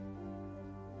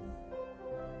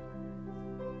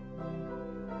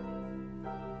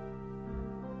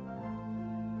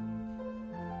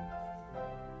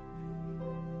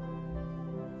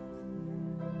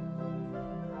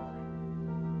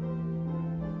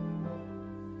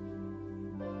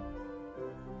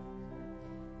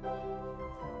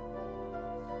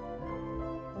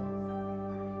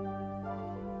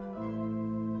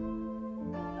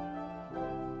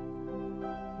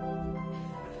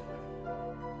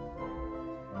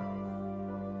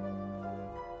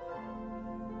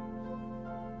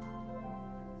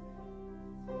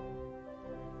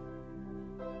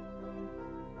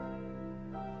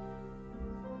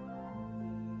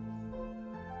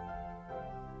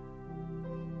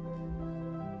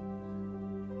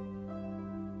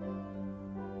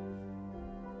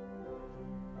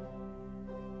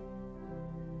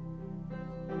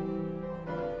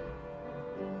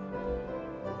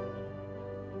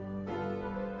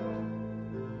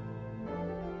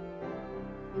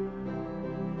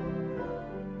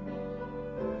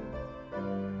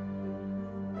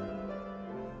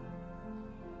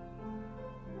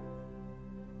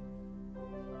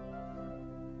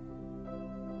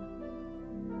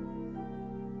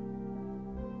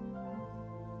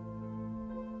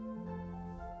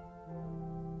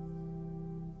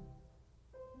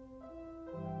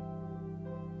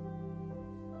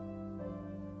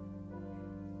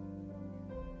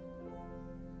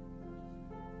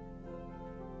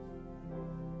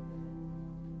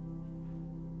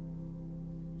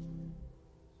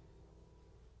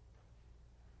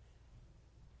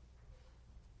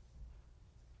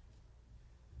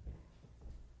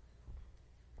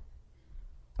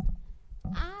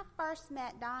first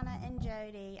met Donna and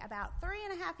Jody about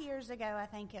 3.5 years ago, I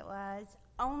think it was,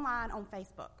 online on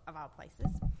Facebook, of all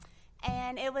places.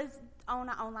 And it was on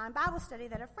an online Bible study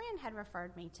that a friend had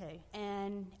referred me to.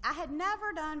 And I had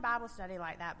never done Bible study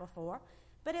like that before,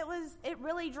 but it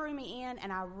really drew me in,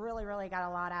 and I really, really got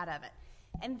a lot out of it.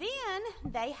 And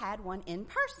then they had one in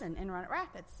person in Roanoke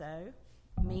Rapids, so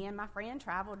me and my friend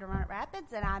traveled to Roanoke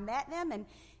Rapids, and I met them, and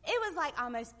it was like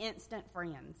almost instant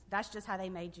friends. That's just how they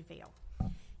made you feel.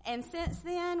 And since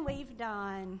then, we've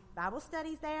done Bible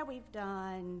studies there. We've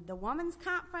done the women's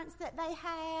conference that they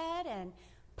had and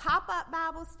pop-up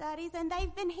Bible studies, and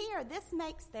they've been here. This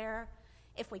makes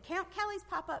if we count Kelly's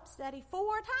pop-up study,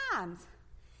 4 times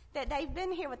that they've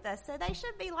been here with us. So they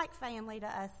should be like family to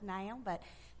us now. But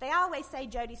they always say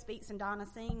Jody speaks and Donna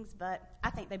sings, but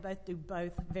I think they both do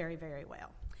both very, very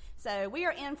well. So we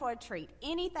are in for a treat.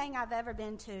 Anything I've ever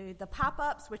been to, the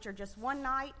pop-ups, which are just one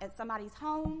night at somebody's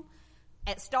home,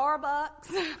 at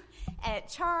Starbucks, at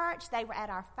church, they were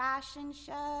at our fashion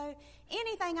show.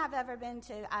 Anything I've ever been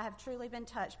to, I have truly been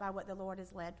touched by what the Lord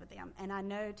has led with them. And I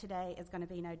know today is going to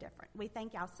be no different. We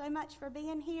thank y'all so much for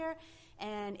being here,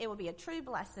 and it will be a true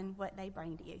blessing what they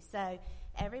bring to you. So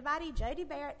everybody, Jody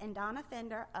Barrett and Donna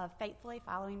Fender of Faithfully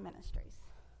Following Ministries.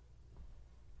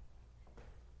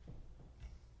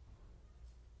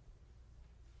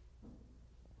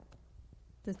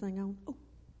 This thing on? Oh.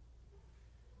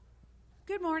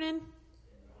 Good morning.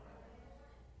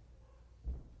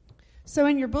 So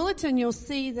in your bulletin, you'll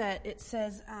see that it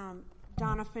says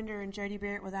Donna Fender and Jody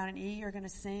Barrett without an E are going to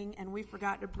sing, and we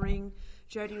forgot to bring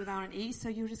Jody without an E, so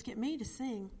you'll just get me to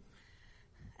sing.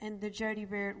 And the Jody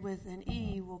Barrett with an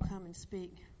E will come and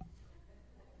speak.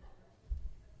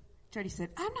 Jody said,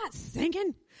 "I'm not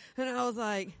singing." And I was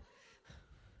like,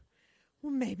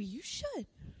 well, maybe you should.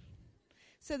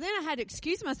 So then I had to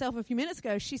excuse myself a few minutes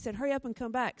ago. She said, "Hurry up and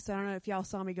come back." So I don't know if y'all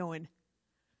saw me going.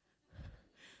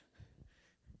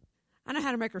 I know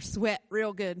how to make her sweat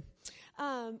real good.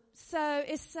 So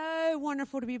it's so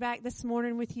wonderful to be back this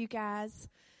morning with you guys.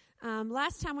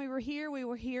 Last time we were here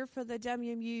for the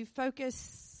WMU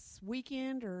Focus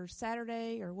Weekend or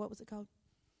Saturday, or what was it called?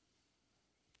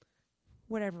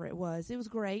 Whatever it was. It was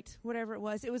great. Whatever it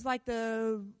was. It was like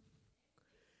the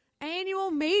annual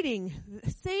meeting.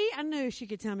 See, I knew she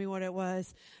could tell me what it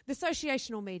was. The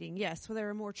associational meeting, yes, where there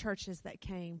were more churches that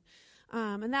came.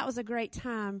 And that was a great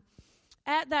time.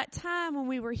 At that time when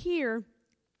we were here,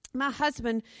 my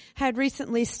husband had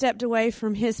recently stepped away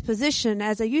from his position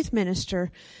as a youth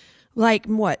minister,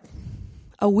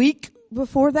 a week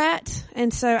before that.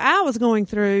 And so I was going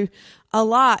through a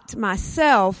lot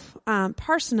myself,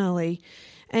 personally.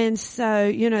 And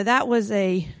so, that was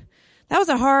a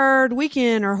hard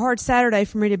weekend or hard Saturday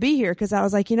for me to be here, because I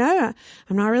was like, I'm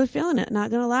not really feeling it. Not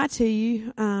going to lie to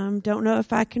you. Don't know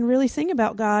if I can really sing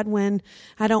about God when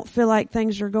I don't feel like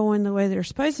things are going the way they're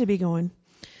supposed to be going.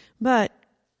 But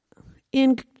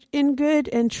in good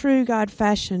and true God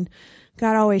fashion,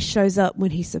 God always shows up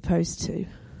when he's supposed to.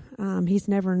 He's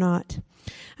never not.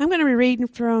 I'm going to be reading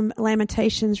from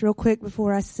Lamentations real quick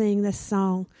before I sing this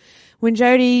song. When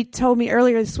Jody told me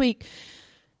earlier this week,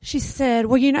 she said,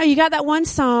 "Well, you got that one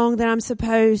song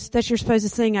that that you're supposed to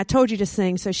sing. I told you to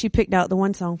sing." So she picked out the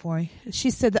one song for me. She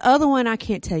said, "The other one, I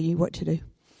can't tell you what to do."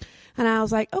 And I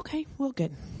was like, "Okay, well,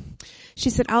 good." She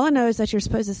said, "All I know is that you're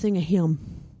supposed to sing a hymn."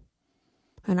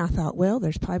 And I thought, well,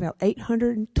 there's probably about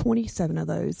 827 of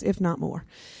those, if not more.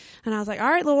 And I was like, "All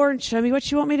right, Lord, show me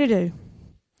what you want me to do."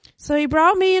 So he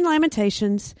brought me in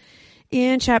Lamentations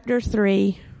in chapter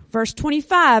 3. Verse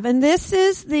 25, and this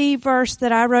is the verse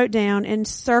that I wrote down and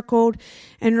circled,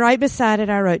 and right beside it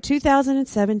I wrote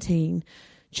 2017,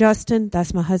 Justin,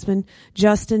 that's my husband,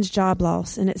 Justin's job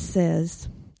loss. And it says,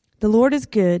 "The Lord is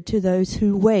good to those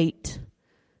who wait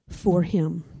for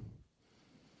him,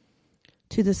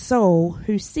 to the soul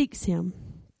who seeks him."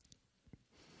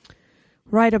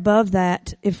 Right above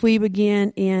that, if we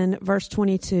begin in verse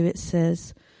 22, it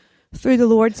says, "Through the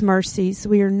Lord's mercies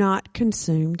we are not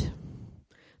consumed,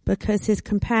 because his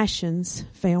compassions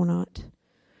fail not.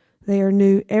 They are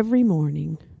new every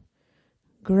morning.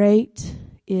 Great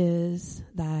is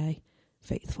thy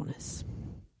faithfulness."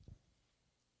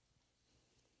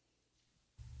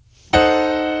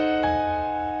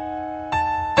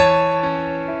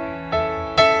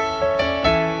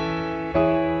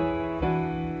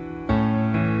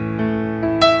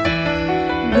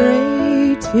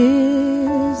 Great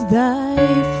is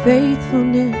thy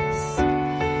faithfulness,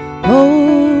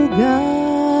 O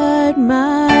God,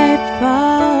 my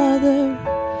Father.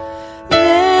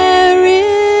 There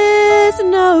is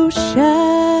no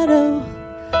shadow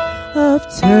of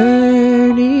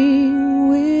turning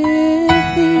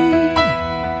with thee.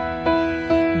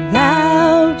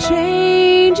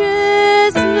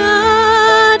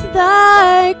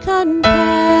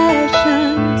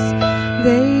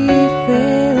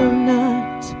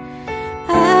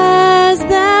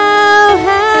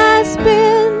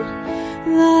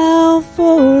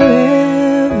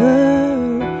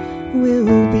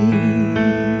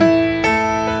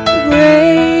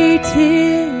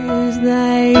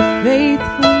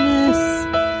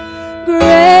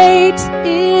 Great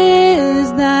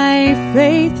is thy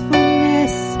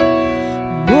faithfulness,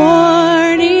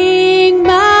 morning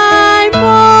by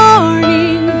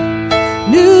morning,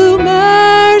 new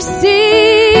mercies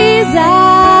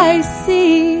I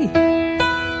see.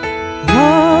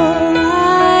 All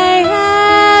I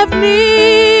have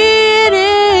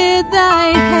needed,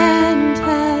 thy hand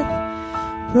hath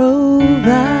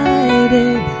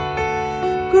provided.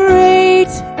 Great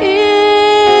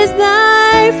is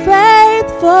thy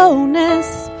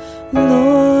faithfulness,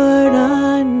 Lord,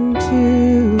 unto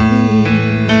me.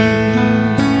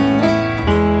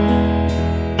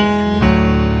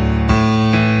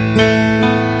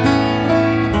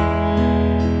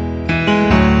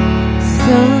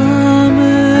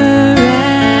 Summer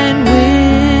and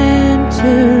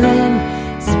winter and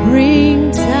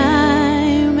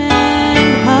springtime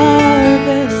and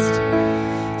harvest,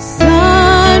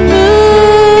 sun,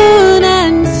 moon,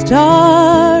 and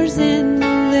stars in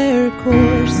their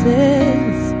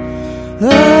courses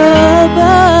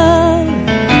above,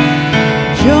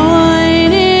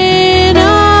 join in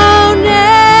all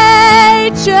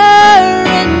nature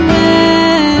in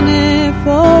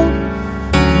manifold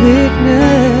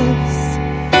witness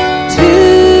to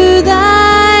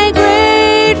thy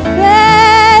great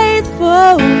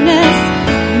faithfulness,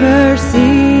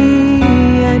 mercy,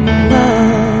 and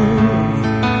love.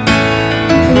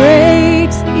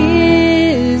 Great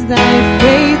is thy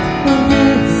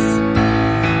faithfulness.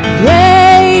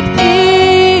 Great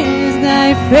is thy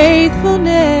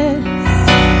faithfulness.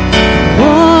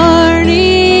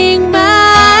 Morning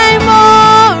by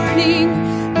morning,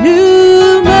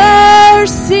 new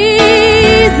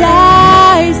mercies I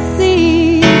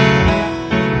see.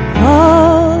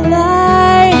 All I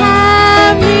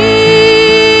have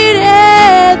needed,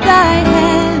 thy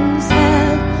hands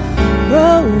have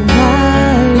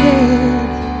provided.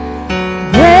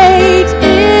 Great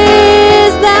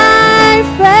is thy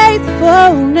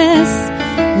faithfulness,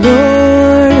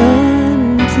 Lord,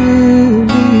 unto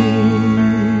me.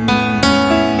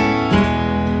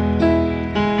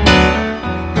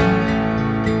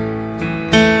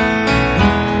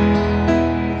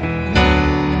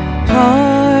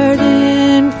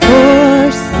 Pardon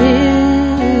for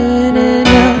sin and a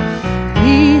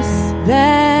peace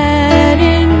that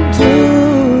endureth,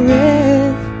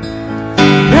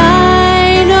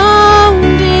 thine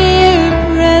own dear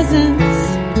presence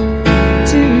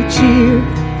to cheer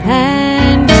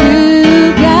and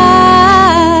to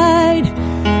guide,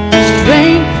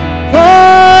 strength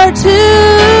for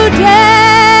today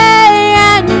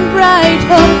and bright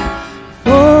hope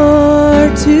for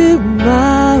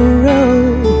tomorrow.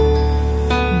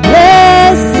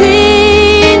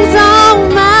 Blessings all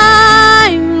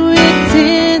mine with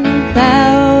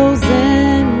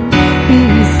 10,000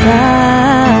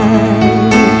 beside.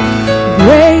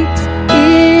 Great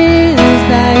is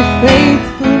thy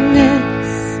faithfulness.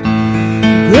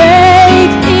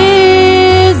 Great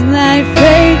is thy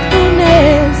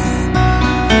faithfulness.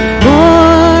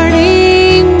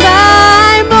 Morning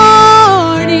by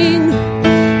morning,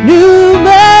 new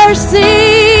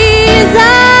mercies I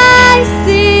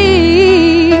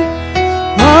see.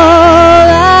 All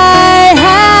I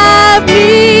have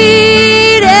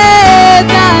needed,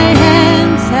 thy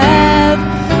hands have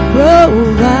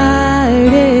provided.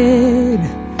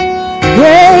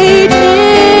 Great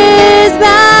is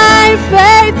thy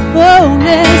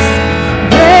faithfulness.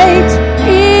 Great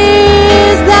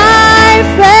is thy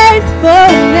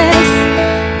faithfulness.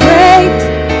 Great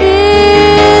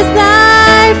is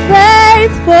thy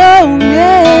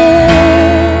faithfulness,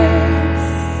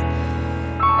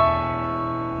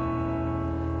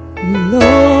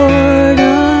 Lord,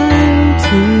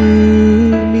 unto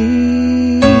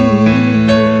me.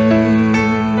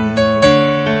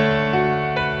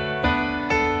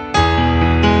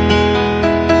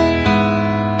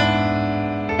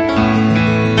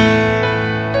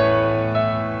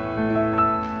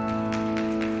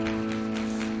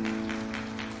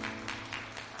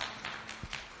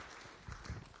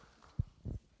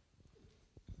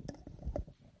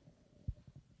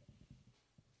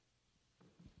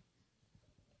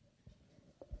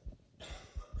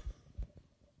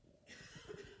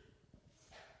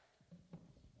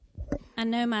 I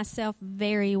know myself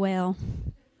very well.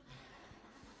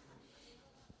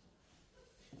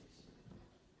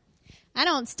 I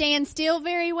don't stand still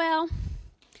very well.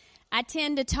 I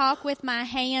tend to talk with my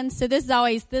hands, so this is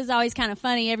always kind of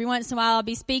funny. Every once in a while I'll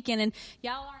be speaking and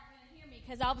y'all aren't going to hear me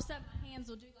because all of a sudden my hands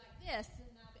will do like this. And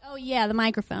I'll be, oh yeah, the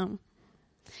microphone.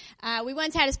 We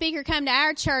once had a speaker come to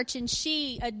our church and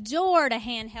she adored a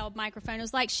handheld microphone. It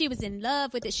was like she was in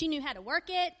love with it. She knew how to work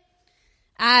it.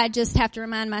 I just have to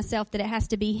remind myself that it has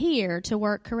to be here to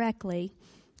work correctly.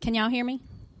 Can y'all hear me?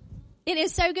 It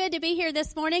is so good to be here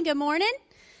this morning. Good morning.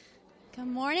 Good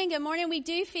morning. Good morning. We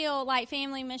do feel like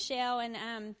family, Michelle,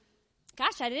 and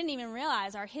gosh, I didn't even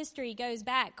realize our history goes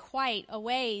back quite a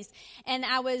ways. And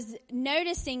I was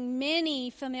noticing many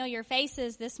familiar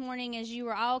faces this morning as you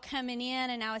were all coming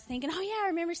in, and I was thinking, oh yeah, I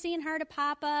remember seeing her at a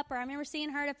pop-up, or I remember seeing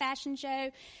her at a fashion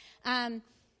show.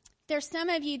 There's some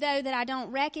of you, though, that I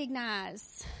don't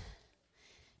recognize,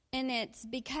 and it's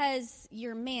because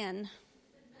you're men.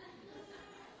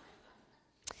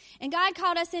 And God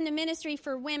called us into ministry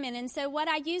for women, and so what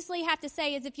I usually have to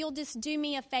say is, if you'll just do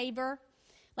me a favor,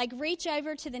 like reach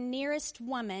over to the nearest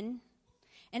woman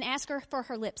and ask her for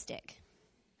her lipstick.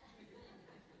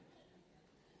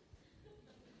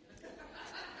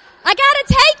 I gotta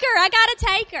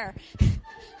take her.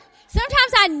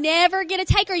 Sometimes I never get a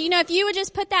taker. You know, if you would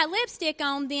just put that lipstick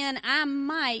on, then I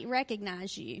might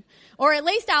recognize you. Or at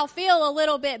least I'll feel a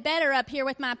little bit better up here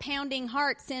with my pounding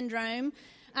heart syndrome.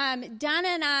 Donna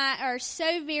and I are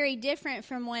so very different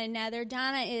from one another.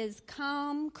 Donna is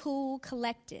calm, cool,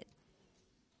 collected.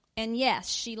 And yes,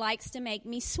 she likes to make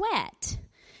me sweat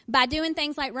by doing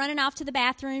things like running off to the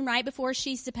bathroom right before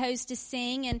she's supposed to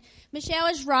sing. And Michelle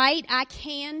is right. I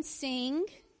can sing.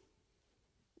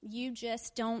 You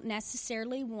just don't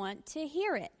necessarily want to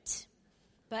hear it.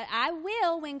 But I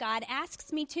will when God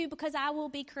asks me to, because I will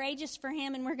be courageous for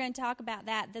him, and we're going to talk about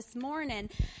that this morning.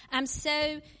 I'm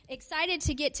so excited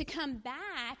to get to come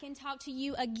back and talk to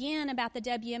you again about the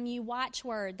WMU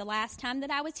Watchword. The last time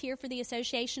that I was here for the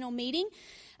associational meeting,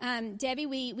 Debbie,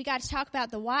 we got to talk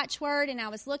about the Watchword, and I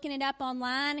was looking it up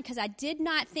online because I did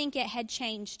not think it had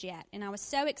changed yet. And I was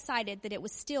so excited that it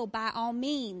was still by all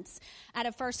means out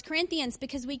of 1 Corinthians,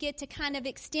 because we get to kind of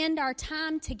extend our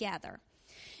time together.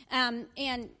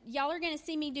 And y'all are going to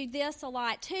see me do this a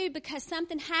lot too, because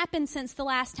something happened since the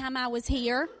last time I was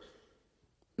here.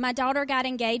 My daughter got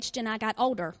engaged and I got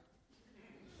older.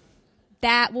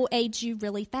 That will age you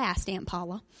really fast, Aunt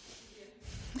Paula.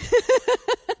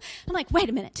 I'm like, wait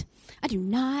a minute.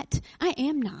 I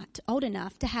am not old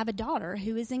enough to have a daughter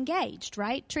who is engaged,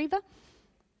 right, Treva?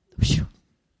 Whew.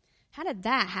 How did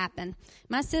that happen?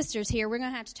 My sister's here. We're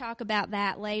going to have to talk about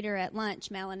that later at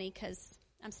lunch, Melanie, because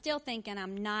I'm still thinking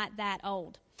I'm not that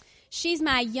old. She's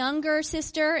my younger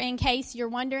sister, in case you're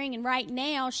wondering, and right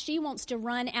now she wants to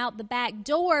run out the back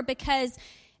door because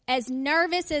as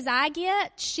nervous as I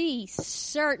get, she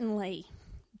certainly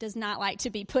does not like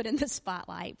to be put in the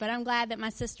spotlight. But I'm glad that my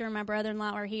sister and my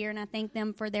brother-in-law are here, and I thank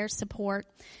them for their support.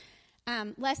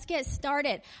 Let's get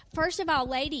started. First of all,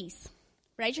 ladies,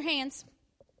 raise your hands.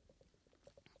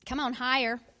 Come on,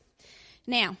 higher.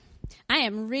 Now, I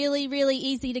am really, really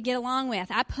easy to get along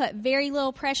with. I put very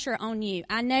little pressure on you.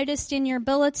 I noticed in your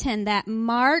bulletin that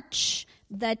March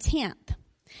the 10th,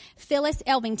 Phyllis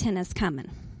Elvington is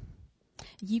coming.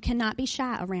 You cannot be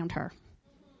shy around her.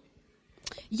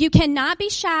 You cannot be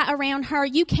shy around her.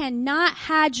 You cannot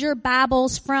hide your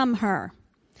Bibles from her.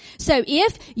 So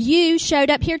if you showed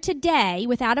up here today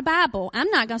without a Bible, I'm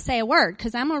not going to say a word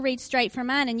because I'm going to read straight from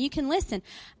mine and you can listen.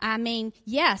 I mean,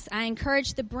 yes, I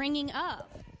encourage the bringing up.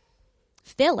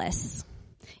 Phyllis,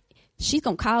 she's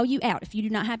going to call you out if you do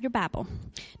not have your Bible.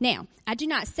 Now, I do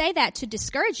not say that to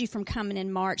discourage you from coming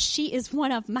in March. She is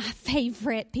one of my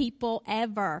favorite people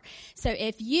ever. So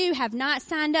if you have not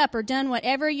signed up or done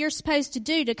whatever you're supposed to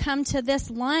do to come to this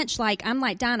lunch, I'm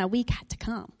like, Donna, we got to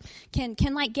come. Can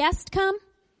guests come?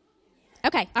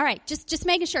 Okay, all right. Just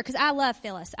making sure, because I love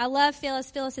Phyllis.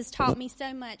 Phyllis has taught me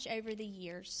so much over the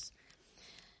years.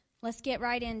 Let's get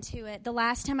right into it. The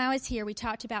last time I was here, we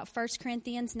talked about 1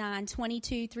 Corinthians 9,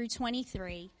 22 through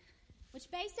 23, which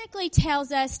basically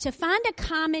tells us to find a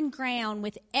common ground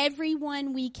with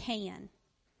everyone we can.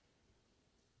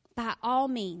 By all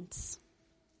means,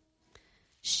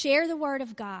 share the word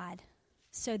of God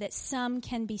so that some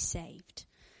can be saved.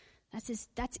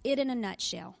 That's it in a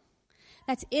nutshell.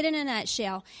 That's it in a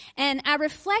nutshell. And I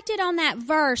reflected on that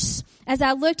verse as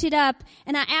I looked it up,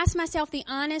 and I asked myself the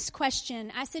honest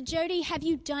question. I said, Jody, have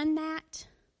you done that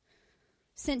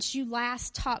since you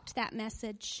last talked that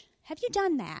message? Have you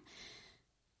done that?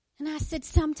 And I said,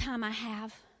 sometime I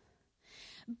have.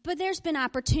 But there's been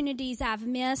opportunities I've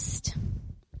missed,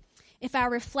 if I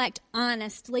reflect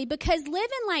honestly, because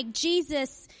living like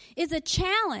Jesus is a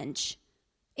challenge.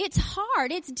 It's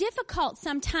hard. It's difficult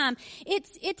sometimes.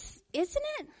 It's isn't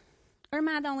it? Or am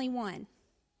I the only one?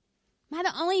 Am I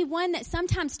the only one that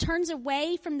sometimes turns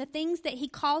away from the things that he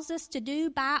calls us to do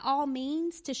by all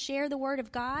means to share the word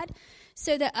of God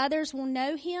so that others will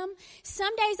know him?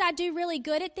 Some days I do really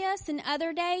good at this, and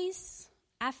other days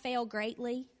I fail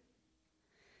greatly.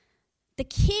 The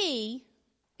key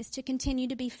is to continue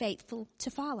to be faithful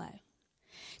to follow,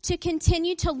 to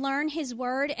continue to learn his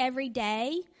word every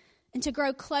day, and to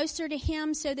grow closer to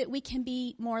him so that we can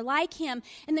be more like him.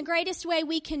 And the greatest way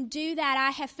we can do that,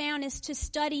 I have found, is to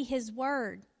study his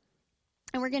word.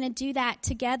 And we're going to do that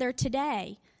together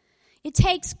today. It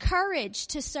takes courage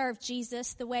to serve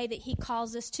Jesus the way that he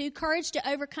calls us to, courage to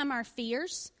overcome our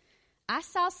fears. I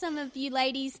saw some of you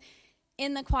ladies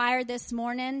in the choir this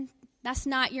morning. That's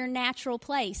not your natural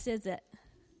place, is it?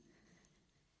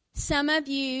 Some of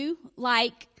you,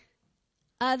 like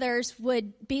others,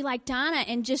 would be like Donna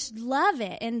and just love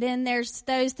it. And then there's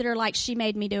those that are like, she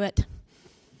made me do it.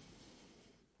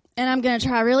 And I'm going to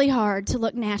try really hard to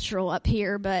look natural up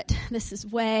here, but this is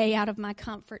way out of my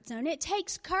comfort zone. It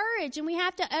takes courage, and we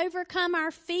have to overcome our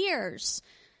fears.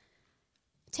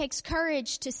 It takes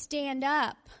courage to stand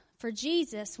up for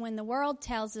Jesus when the world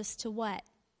tells us to what?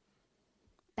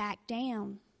 Back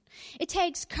down. It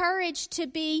takes courage to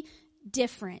be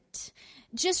different.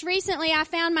 Just recently, I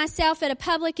found myself at a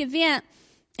public event,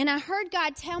 and I heard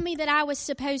God tell me that I was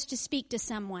supposed to speak to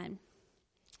someone.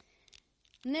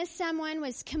 And this someone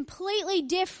was completely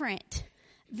different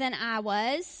than I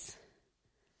was,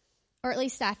 or at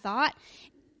least I thought.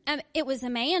 It was a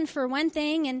man, for one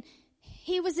thing, and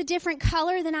he was a different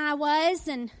color than I was,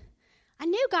 and I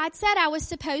knew God said I was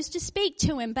supposed to speak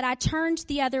to him, but I turned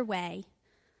the other way.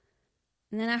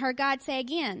 And then I heard God say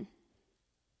again,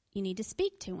 you need to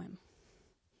speak to him.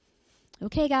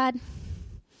 Okay, God.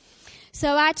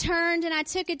 So I turned and I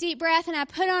took a deep breath and I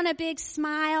put on a big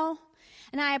smile.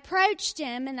 And I approached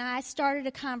him and I started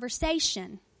a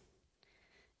conversation.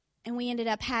 And we ended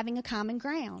up having a common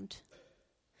ground.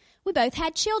 We both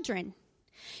had children.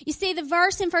 You see, the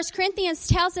verse in 1 Corinthians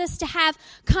tells us to have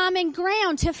common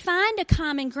ground, to find a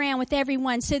common ground with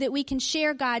everyone so that we can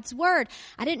share God's word.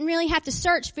 I didn't really have to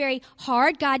search very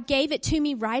hard. God gave it to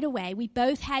me right away. We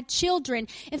both had children.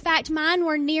 In fact, mine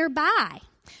were nearby.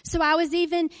 So I was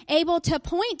even able to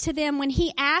point to them when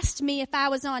he asked me if I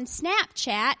was on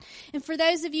Snapchat. And for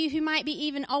those of you who might be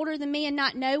even older than me and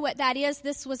not know what that is,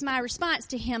 this was my response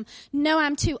to him. No,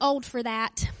 I'm too old for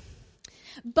that.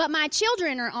 But my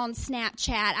children are on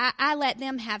Snapchat. I let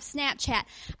them have Snapchat.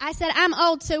 I said, I'm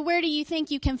old, so where do you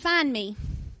think you can find me?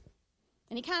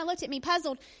 And he kind of looked at me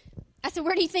puzzled. I said,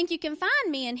 where do you think you can find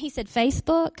me? And he said,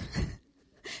 Facebook.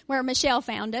 Where Michelle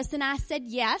found us. And I said,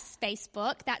 yes,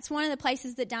 Facebook. That's one of the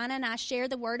places that Donna and I share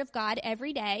the Word of God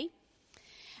every day.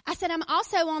 I said, I'm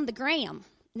also on the Gram.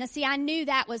 Now, see, I knew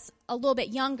that was a little bit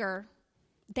younger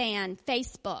than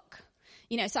Facebook.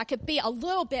 You know, so I could be a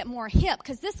little bit more hip,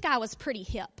 because this guy was pretty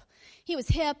hip. He was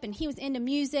hip, and he was into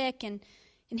music, and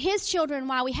his children,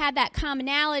 while we had that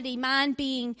commonality, mine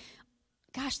being,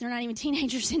 gosh, they're not even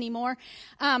teenagers anymore,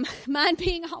 mine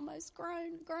being almost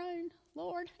grown.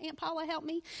 Lord, Aunt Paula, help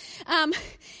me.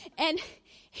 And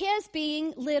his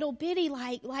being little bitty,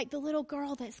 like the little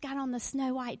girl that's got on the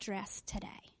Snow White dress today.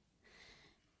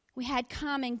 We had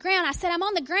common ground. I said, I'm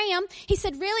on the Gram. He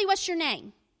said, really, what's your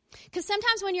name? Because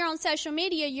sometimes when you're on social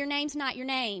media, your name's not your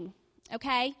name,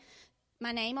 okay?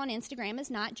 My name on Instagram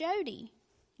is not Jody,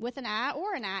 with an I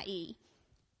or an I-E.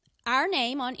 Our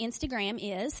name on Instagram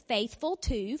is Faithful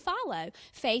to Follow.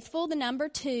 Faithful, the number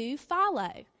 2,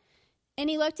 follow. And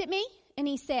he looked at me and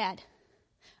he said,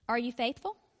 are you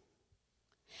faithful?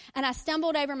 And I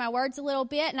stumbled over my words a little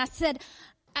bit and I said,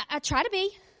 I try to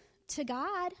be to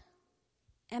God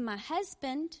and my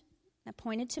husband. I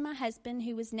pointed to my husband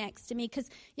who was next to me because,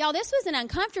 y'all, this was an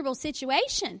uncomfortable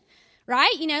situation,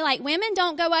 right? You know, like women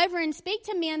don't go over and speak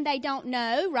to men they don't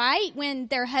know, right? When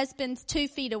their husband's 2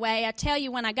 feet away. I tell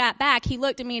you, when I got back, he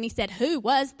looked at me and he said, who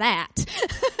was that?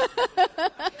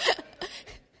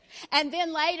 And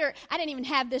then later, I didn't even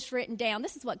have this written down.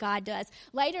 This is what God does.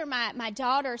 Later, my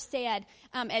daughter said,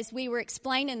 as we were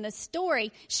explaining the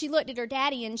story, she looked at her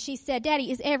daddy and she said,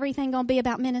 Daddy, is everything going to be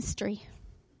about ministry?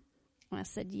 And I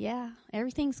said, yeah,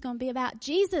 everything's going to be about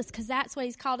Jesus, because that's what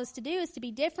he's called us to do, is to be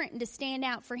different and to stand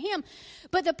out for him.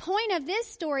 But the point of this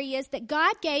story is that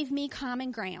God gave me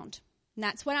common ground. And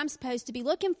that's what I'm supposed to be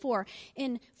looking for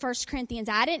in 1 Corinthians.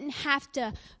 I didn't have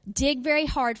to dig very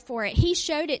hard for it. He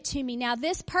showed it to me. Now,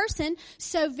 this person,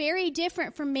 so very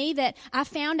different from me that I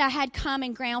found I had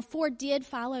common ground for, did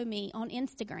follow me on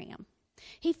Instagram.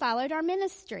 He followed our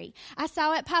ministry. I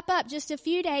saw it pop up just a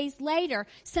few days later.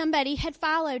 Somebody had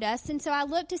followed us, and so I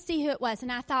looked to see who it was,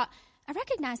 and I thought, I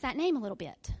recognize that name a little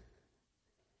bit.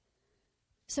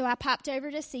 So I popped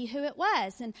over to see who it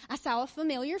was, and I saw a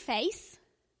familiar face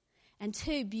and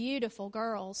 2 beautiful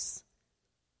girls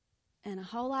and a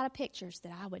whole lot of pictures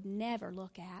that I would never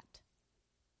look at.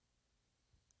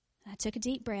 And I took a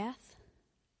deep breath,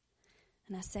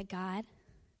 And I said, God,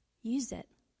 use it.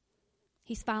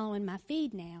 He's following my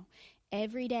feed now.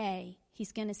 Every day,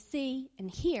 he's going to see and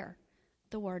hear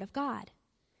the word of God.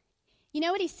 You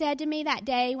know what he said to me that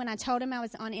day when I told him I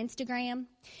was on Instagram?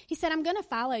 He said, I'm going to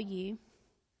follow you.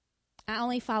 I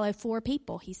only follow 4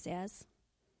 people, he says.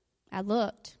 I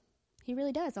looked. He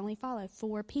really does only follow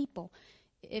 4 people.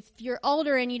 If you're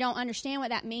older and you don't understand what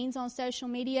that means on social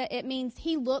media, it means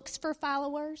he looks for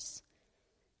followers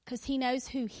because he knows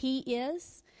who he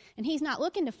is, and he's not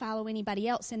looking to follow anybody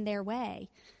else in their way.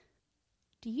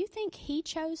 Do you think he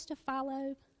chose to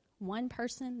follow one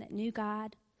person that knew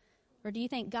God? Or do you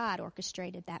think God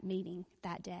orchestrated that meeting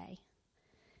that day?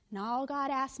 And all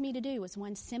God asked me to do was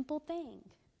one simple thing.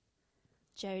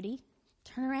 Jody,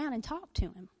 turn around and talk to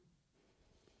him.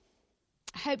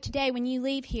 I hope today when you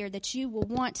leave here that you will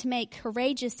want to make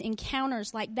courageous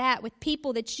encounters like that with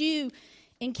people that you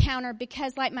encounter,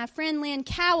 because like my friend Lynn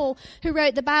Cowell, who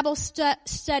wrote the Bible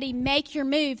study Make Your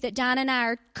Move that Don and I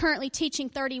are currently teaching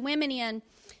 30 women in,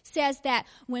 says that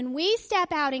when we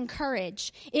step out in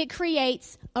courage, it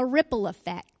creates a ripple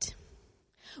effect.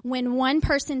 When one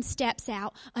person steps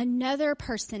out, another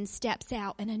person steps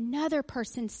out, and another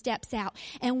person steps out,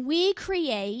 and we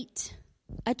create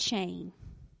a chain.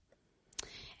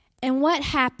 And what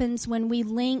happens when we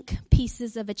link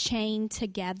pieces of a chain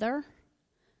together?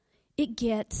 It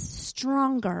gets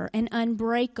stronger and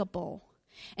unbreakable,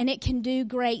 and it can do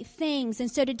great things. And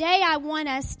so today I want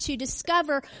us to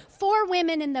discover 4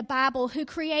 women in the Bible who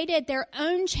created their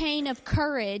own chain of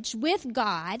courage with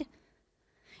God.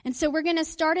 And so we're going to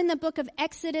start in the book of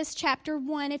Exodus chapter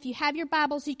 1. If you have your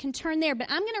Bibles, you can turn there.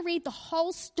 But I'm going to read the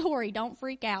whole story. Don't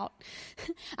freak out.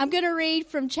 I'm going to read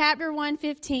from chapter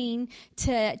 1:15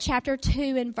 to chapter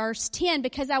 2 and verse 10,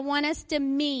 because I want us to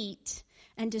meet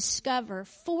and discover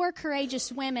 4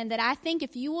 courageous women that I think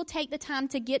if you will take the time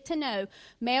to get to know,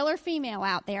 male or female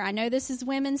out there, I know this is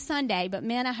Women's Sunday, but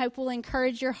men, I hope will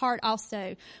encourage your heart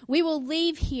also. We will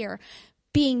leave here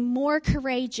being more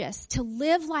courageous to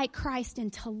live like Christ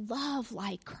and to love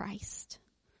like Christ.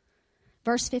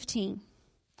 Verse 15.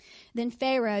 Then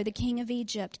Pharaoh, the king of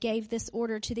Egypt, gave this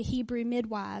order to the Hebrew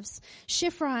midwives,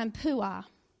 Shiphrah and Puah.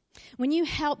 When you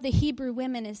help the Hebrew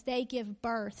women as they give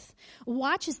birth,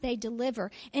 watch as they deliver.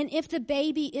 And if the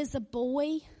baby is a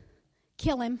boy,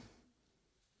 kill him.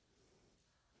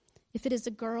 If it is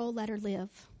a girl, let her live.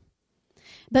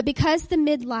 But because the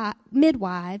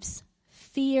midwives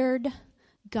feared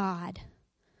God,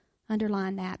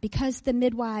 underline that, because the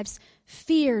midwives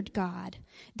feared God,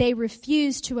 they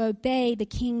refused to obey the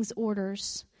king's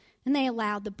orders, and they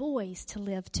allowed the boys to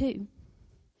live too.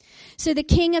 So the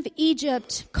king of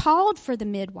Egypt called for the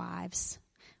midwives.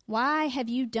 Why have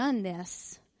you done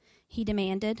this? He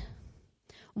demanded.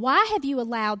 Why have you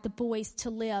allowed the boys to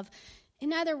live?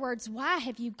 In other words, why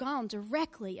have you gone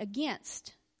directly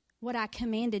against what I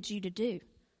commanded you to do?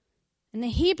 And the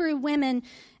Hebrew women,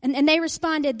 and they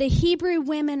responded, the Hebrew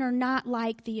women are not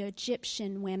like the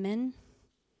Egyptian women.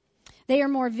 They are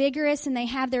more vigorous and they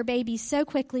have their babies so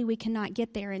quickly we cannot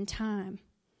get there in time.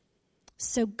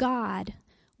 So God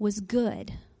was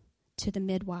good to the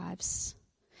midwives.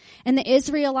 And the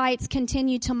Israelites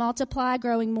continued to multiply,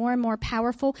 growing more and more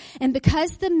powerful. And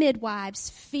because the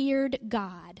midwives feared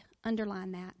God,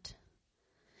 underline that.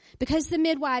 Because the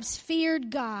midwives feared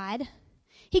God,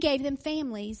 he gave them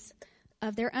families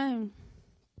of their own.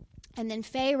 And then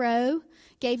Pharaoh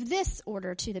gave this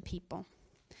order to the people.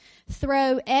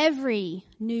 Throw every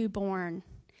newborn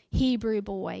Hebrew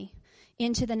boy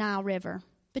into the Nile River,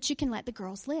 but you can let the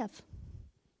girls live.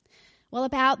 Well,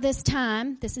 about this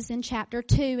time, this is in chapter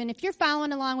 2, and if you're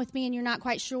following along with me and you're not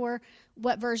quite sure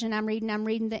what version I'm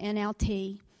reading the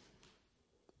NLT,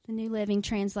 the New Living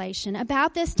Translation.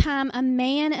 About this time, a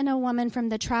man and a woman from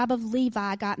the tribe of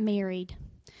Levi got married.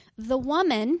 The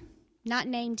woman, not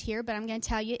named here, but I'm going to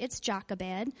tell you it's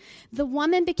Jochebed. The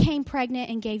woman became pregnant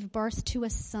and gave birth to a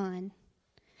son.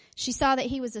 She saw that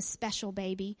he was a special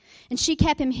baby, and she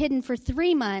kept him hidden for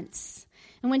 3 months.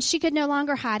 And when she could no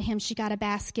longer hide him, she got a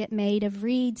basket made of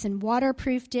reeds and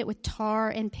waterproofed it with tar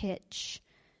and pitch.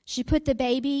 She put the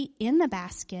baby in the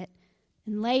basket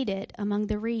and laid it among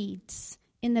the reeds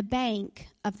in the bank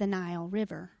of the Nile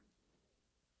River,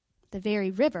 the very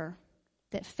river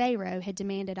that Pharaoh had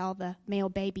demanded all the male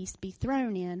babies be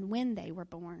thrown in when they were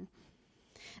born.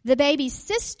 The baby's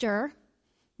sister,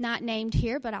 not named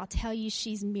here, but I'll tell you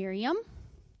she's Miriam,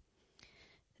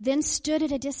 then stood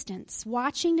at a distance,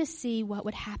 watching to see what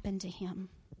would happen to him.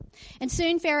 And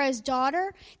soon Pharaoh's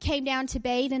daughter came down to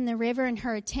bathe in the river, and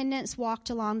her attendants walked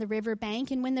along the river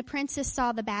bank. And when the princess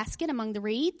saw the basket among the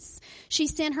reeds, she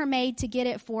sent her maid to get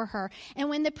it for her. And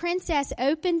when the princess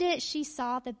opened it, she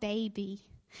saw the baby.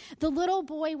 The little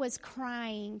boy was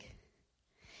crying,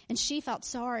 and she felt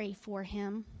sorry for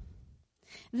him.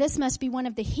 "This must be one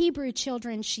of the Hebrew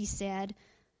children," she said.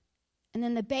 And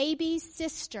then the baby's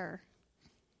sister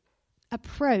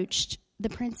approached the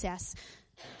princess.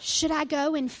 "Should I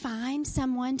go and find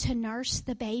someone to nurse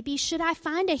the baby? Should I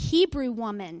find a Hebrew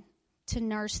woman to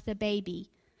nurse the baby?"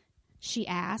 she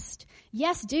asked.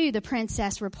 "Yes, do," the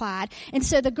princess replied. And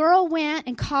so the girl went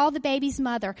and called the baby's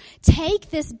mother.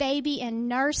 "Take this baby and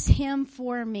nurse him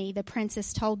for me," the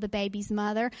princess told the baby's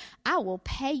mother. "I will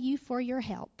pay you for your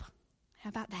help." How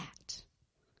about that?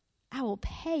 I will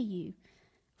pay you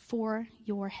for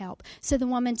your help. So the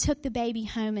woman took the baby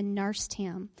home and nursed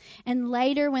him. And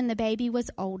later, when the baby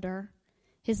was older,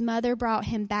 his mother brought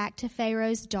him back to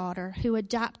Pharaoh's daughter, who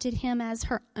adopted him as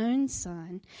her own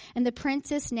son. And the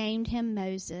princess named him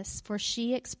Moses, for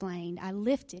she explained, "I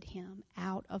lifted him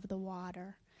out of the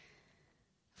water."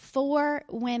 4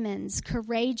 women's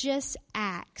courageous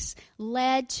acts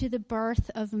led to the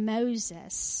birth of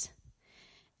Moses.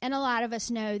 And a lot of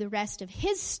us know the rest of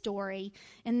his story,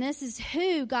 and this is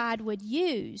who God would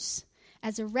use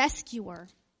as a rescuer.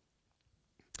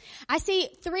 I see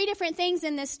 3 different things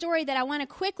in this story that I want to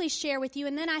quickly share with you,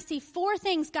 and then I see 4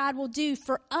 things God will do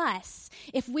for us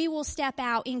if we will step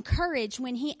out in courage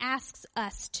when he asks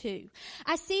us to.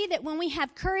 I see that when we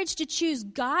have courage to choose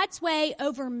God's way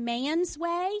over man's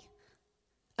way,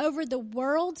 over the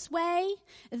world's way,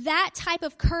 that type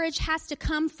of courage has to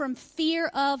come from fear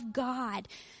of God.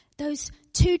 Those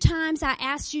 2 times I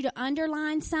asked you to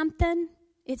underline something,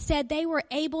 it said they were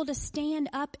able to stand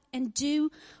up and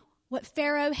do what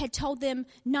Pharaoh had told them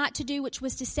not to do, which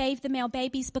was to save the male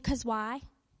babies. Because why?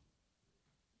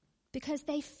 Because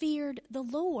they feared the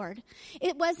Lord.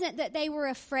 It wasn't that they were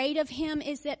afraid of him,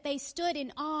 it's that they stood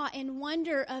in awe and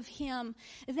wonder of him.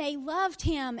 They loved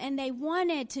him and they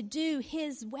wanted to do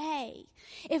his way.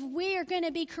 If we are going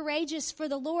to be courageous for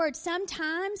the Lord,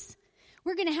 sometimes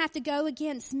we're going to have to go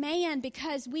against man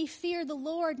because we fear the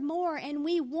Lord more and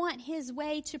we want his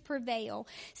way to prevail.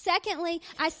 Secondly,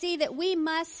 I see that we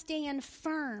must stand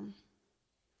firm.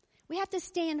 We have to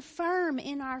stand firm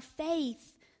in our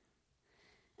faith.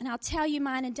 And I'll tell you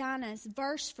mine and Donna's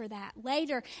verse for that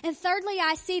later. And thirdly,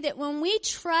 I see that when we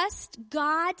trust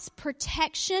God's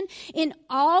protection in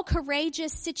all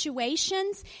courageous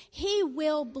situations, he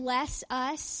will bless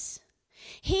us.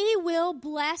 He will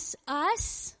bless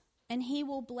us, and he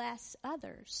will bless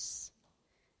others.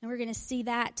 And we're going to see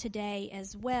that today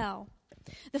as well.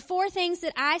 The 4 things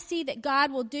that I see that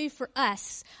God will do for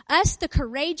us the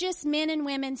courageous men and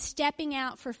women stepping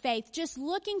out for faith, just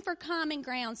looking for common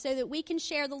ground so that we can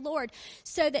share the Lord,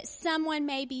 so that someone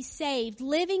may be saved,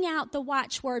 living out the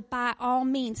watchword by all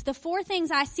means. The 4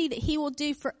 things I see that he will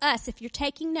do for us, if you're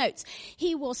taking notes,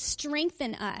 he will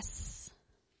strengthen us.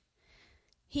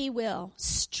 He will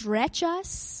stretch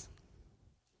us.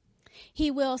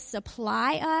 He will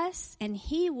supply us, and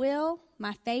he will,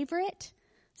 my favorite,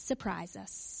 surprise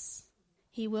us.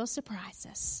 He will surprise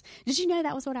us. Did you know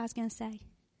that was what I was going to say?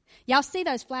 Y'all see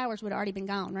those flowers would have already been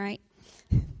gone, right?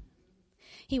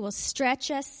 He will stretch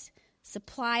us,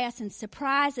 supply us, and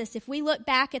surprise us. If we look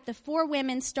back at the 4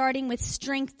 women, starting with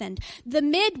strengthened, the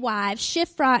midwives,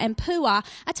 Shiphrah and Puah,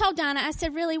 I told Donna, I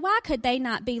said, really, why could they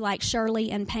not be like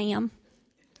Shirley and Pam?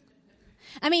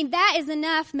 I mean, that is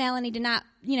enough, Melanie, to not,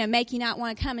 make you not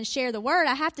want to come and share the word.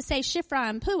 I have to say Shiphrah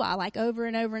and Puah like over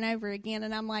and over and over again,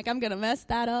 and I'm like, I'm going to mess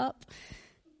that up.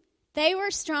 They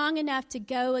were strong enough to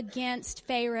go against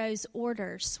Pharaoh's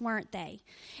orders, weren't they?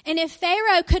 And if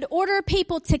Pharaoh could order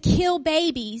people to kill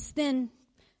babies, then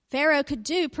Pharaoh could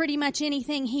do pretty much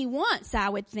anything he wants, I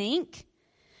would think.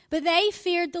 But they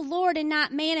feared the Lord and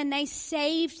not man, and they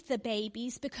saved the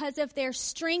babies because of their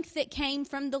strength that came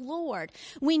from the Lord.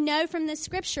 We know from the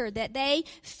scripture that they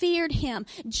feared him.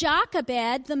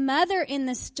 Jochebed, the mother in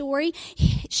the story,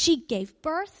 she gave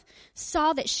birth,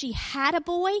 saw that she had a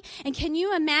boy. And can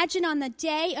you imagine on the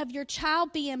day of your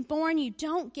child being born, you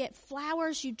don't get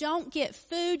flowers, you don't get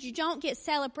food, you don't get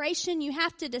celebration. You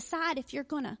have to decide if you're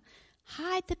going to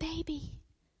hide the baby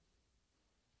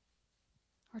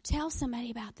or tell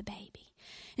somebody about the baby.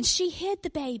 And she hid the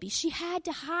baby. She had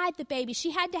to hide the baby.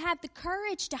 She had to have the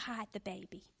courage to hide the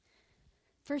baby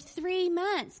for 3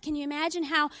 months. Can you imagine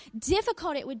how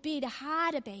difficult it would be to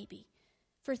hide a baby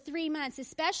for 3 months,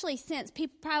 especially since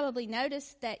people probably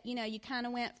noticed that, you kind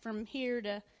of went from here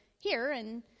to here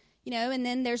and, And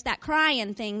then there's that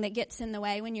crying thing that gets in the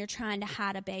way when you're trying to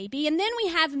hide a baby. And then we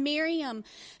have Miriam,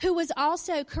 who was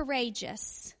also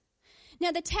courageous.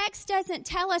 Now, the text doesn't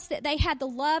tell us that they had the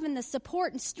love and the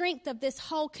support and strength of this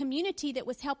whole community that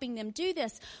was helping them do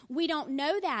this. We don't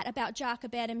know that about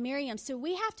Jochebed and Miriam, so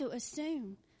we have to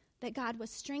assume that God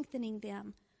was strengthening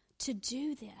them to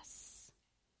do this.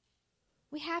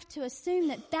 We have to assume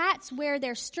that that's where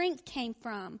their strength came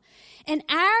from. And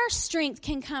our strength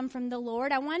can come from the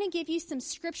Lord. I want to give you some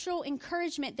scriptural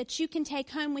encouragement that you can take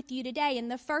home with you today.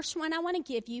 And the first one I want to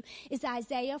give you is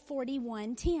Isaiah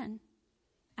 41:10.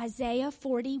 Isaiah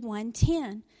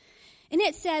 41:10. And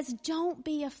it says, "Don't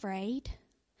be afraid,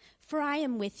 for I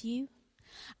am with you.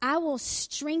 I will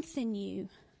strengthen you.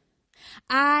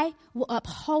 I will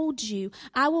uphold you.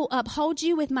 I will uphold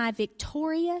you with my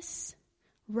victorious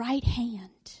right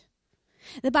hand."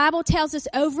 The Bible tells us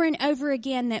over and over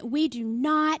again that we do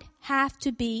not have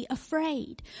to be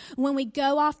afraid. When we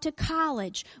go off to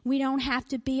college, we don't have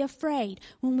to be afraid.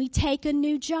 When we take a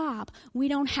new job, we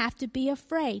don't have to be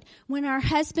afraid. When our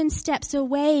husband steps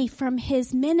away from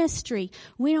his ministry,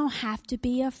 we don't have to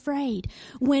be afraid.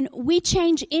 When we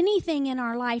change anything in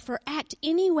our life or act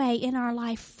any way in our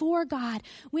life for God,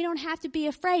 we don't have to be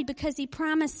afraid because he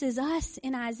promises us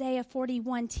in Isaiah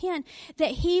 41:10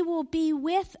 that he will be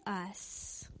with us.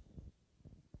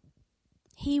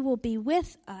 He will be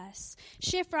with us.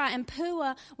 Shiphrah and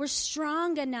Puah were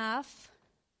strong enough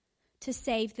to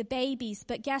save the babies.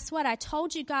 But guess what? I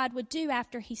told you God would do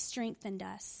after he strengthened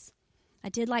us. I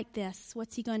did like this.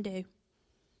 What's he going to do?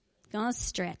 Going to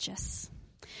stretch us.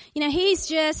 He's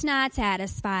just not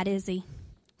satisfied, is he?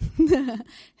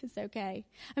 It's okay.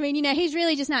 He's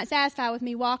really just not satisfied with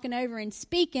me walking over and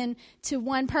speaking to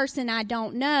one person I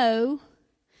don't know.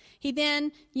 He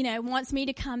then, wants me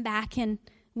to come back and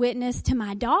witness to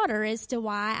my daughter as to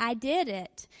why I did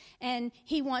it. And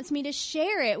he wants me to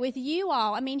share it with you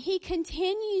all. He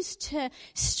continues to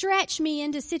stretch me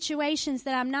into situations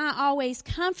that I'm not always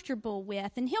comfortable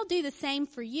with. And he'll do the same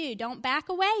for you. Don't back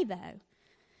away, though.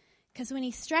 Because when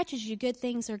he stretches you, good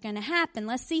things are going to happen.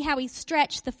 Let's see how he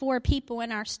stretched the 4 people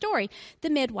in our story. The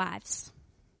midwives.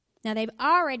 Now, they've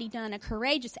already done a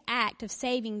courageous act of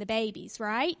saving the babies,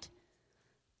 right?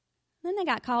 Then they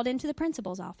got called into the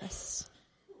principal's office.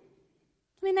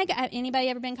 Anybody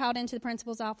ever been called into the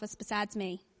principal's office besides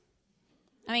me?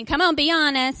 Come on, be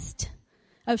honest.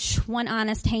 Oh, one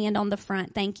honest hand on the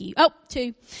front. Thank you. Oh,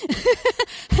 2.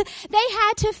 They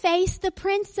had to face the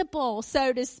principal,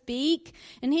 so to speak.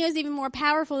 And he was even more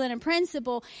powerful than a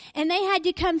principal. And they had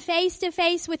to come face to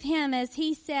face with him as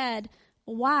he said,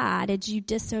 "Why did you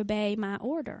disobey my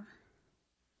order?"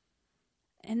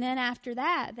 And then after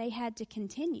that, they had to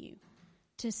continue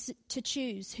to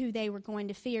choose who they were going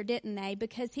to fear, didn't they?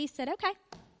 Because he said, "Okay,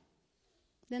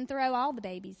 then throw all the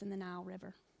babies in the Nile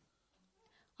River."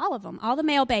 All of them, all the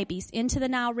male babies into the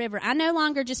Nile River. I no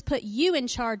longer just put you in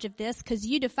charge of this because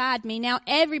you defied me. Now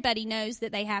everybody knows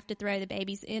that they have to throw the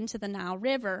babies into the Nile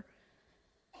River.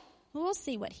 Well, we'll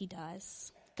see what he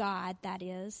does. God, that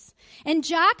is. And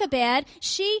Jochebed,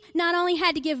 she not only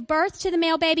had to give birth to the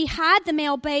male baby, hide the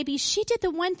male baby, she did the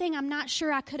one thing I'm not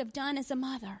sure I could have done as a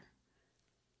mother.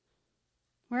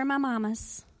 Where are my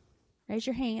mamas? Raise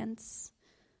your hands.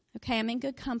 Okay, I'm in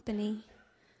good company.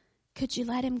 Could you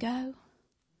let him go?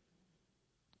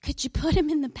 Could you put him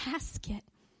in the basket?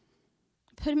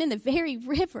 Put him in the very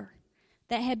river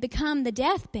that had become the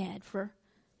deathbed for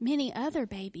many other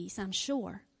babies, I'm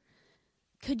sure.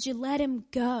 Could you let him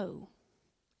go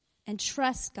and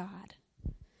trust God?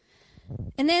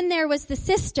 And then there was the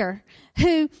sister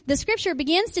who the scripture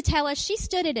begins to tell us she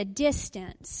stood at a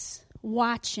distance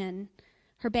watching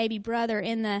her baby brother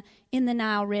in the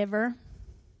Nile River.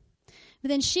 But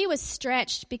then she was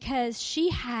stretched because she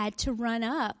had to run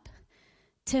up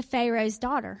to Pharaoh's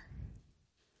daughter.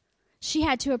 She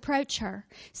had to approach her.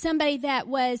 Somebody that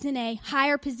was in a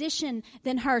higher position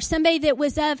than her. Somebody that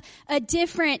was of a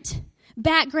different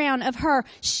background of her.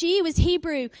 She was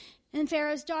Hebrew and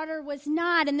Pharaoh's daughter was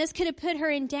not. And this could have put her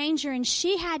in danger. And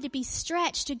she had to be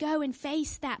stretched to go and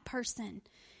face that person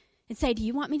and say, "Do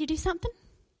you want me to do something?"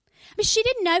 She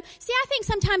didn't know. See, I think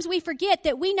sometimes we forget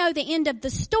that we know the end of the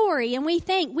story. And we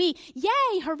think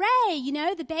yay,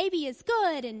 hooray, the baby is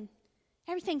good and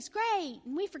everything's great.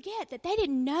 And we forget that they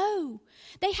didn't know.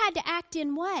 They had to act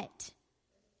in what?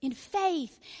 In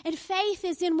faith. And faith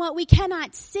is in what we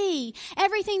cannot see.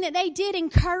 Everything that they did in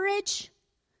courage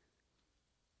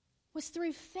was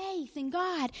through faith in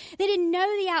God. They didn't know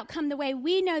the outcome the way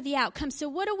we know the outcome. So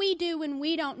what do we do when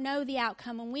we don't know the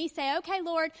outcome? When we say, okay,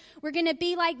 Lord, we're going to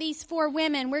be like these 4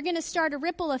 women. We're going to start a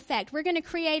ripple effect. We're going to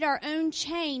create our own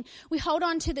chain. We hold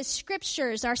on to the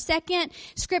scriptures. Our second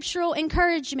scriptural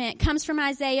encouragement comes from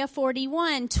Isaiah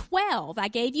 41:12. I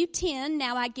gave you 10,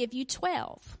 now I give you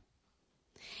 12.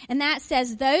 And that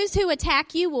says, those who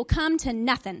attack you will come to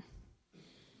nothing.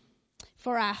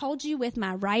 For I hold you with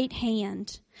my right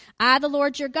hand. I, the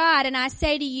Lord your God, and I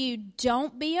say to you,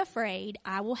 don't be afraid.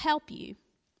 I will help you.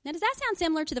 Now, does that sound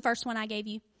similar to the first one I gave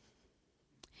you?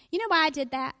 You know why I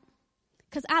did that?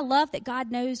 Because I love that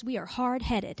God knows we are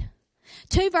hard-headed.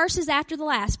 2 verses after the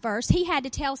last verse, he had to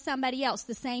tell somebody else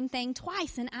the same thing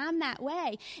twice, and I'm that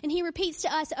way. And he repeats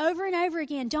to us over and over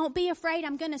again, don't be afraid,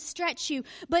 I'm going to stretch you.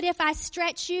 But if I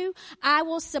stretch you, I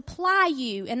will supply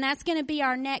you. And that's going to be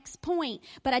our next point.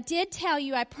 But I did tell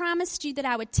you, I promised you that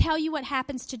I would tell you what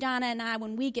happens to Donna and I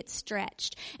when we get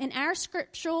stretched. And our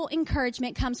scriptural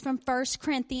encouragement comes from 1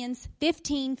 Corinthians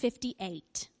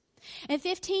 15:58. And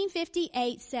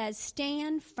 15:58 says,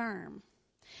 stand firm.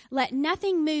 Let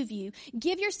nothing move you.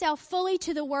 Give yourself fully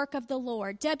to the work of the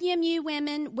Lord. WMU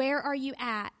women, where are you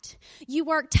at? You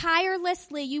work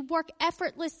tirelessly. You work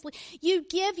effortlessly. You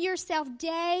give yourself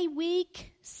day,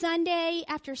 week, Sunday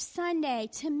after Sunday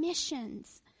to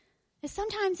missions. And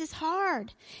sometimes it's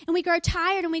hard. And we grow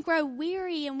tired and we grow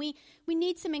weary and we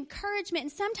need some encouragement.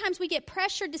 And sometimes we get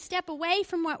pressured to step away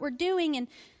from what we're doing. And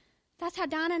that's how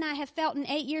Donna and I have felt in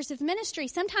 8 years of ministry.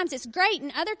 Sometimes it's great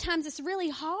and other times it's really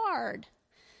hard.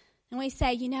 And we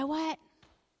say, you know what?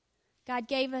 God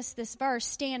gave us this verse,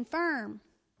 stand firm.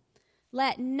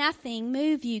 Let nothing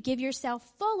move you. Give yourself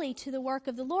fully to the work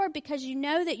of the Lord because you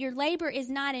know that your labor is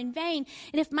not in vain.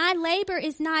 And if my labor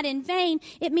is not in vain,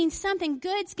 it means something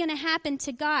good's going to happen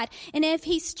to God. And if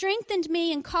he strengthened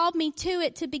me and called me to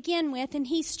it to begin with, and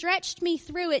he stretched me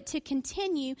through it to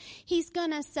continue, he's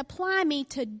going to supply me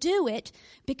to do it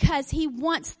because he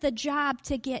wants the job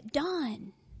to get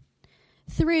done.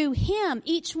 Through him,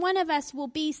 each one of us will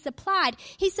be supplied.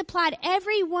 He supplied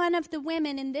every one of the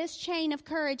women in this chain of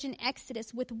courage in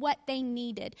Exodus with what they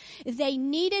needed. They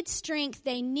needed strength.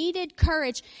 They needed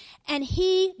courage. And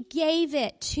he gave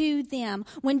it to them.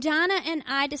 When Donna and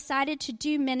I decided to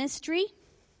do ministry,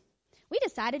 we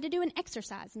decided to do an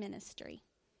exercise ministry.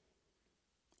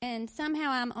 And somehow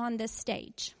I'm on this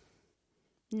stage,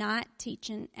 not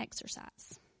teaching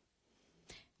exercise.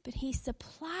 But he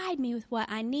supplied me with what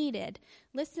I needed.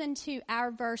 Listen to our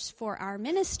verse for our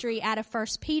ministry out of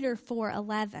 1 Peter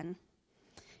 4:11.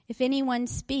 If anyone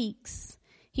speaks,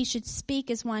 he should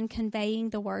speak as one conveying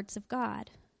the words of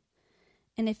God.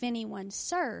 And if anyone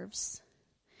serves,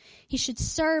 he should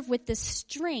serve with the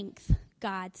strength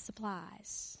God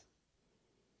supplies.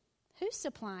 Who's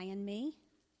supplying me?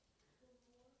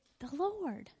 The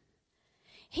Lord.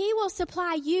 He will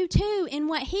supply you too in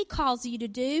what he calls you to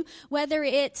do, whether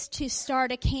it's to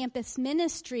start a campus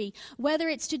ministry, whether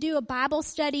it's to do a Bible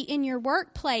study in your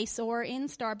workplace or in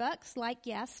Starbucks, like,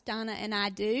 yes, Donna and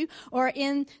I do, or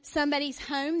in somebody's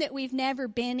home that we've never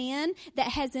been in that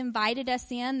has invited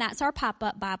us in. That's our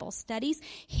pop-up Bible studies.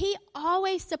 He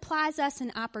always supplies us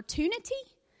an opportunity,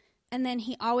 and then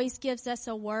he always gives us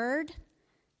a word,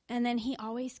 and then he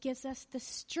always gives us the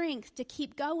strength to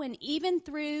keep going, even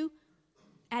through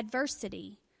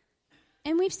adversity.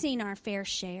 And we've seen our fair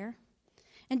share.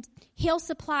 And he'll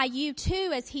supply you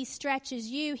too as he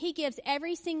stretches you. He gives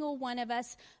every single one of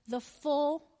us the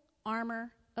full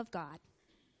armor of God.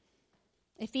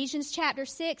 Ephesians chapter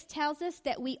 6 tells us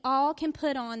that we all can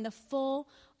put on the full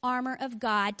armor of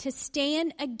God to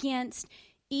stand against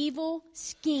evil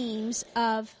schemes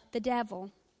of the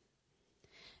devil.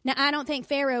 Now, I don't think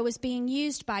Pharaoh was being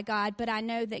used by God, but I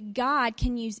know that God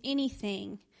can use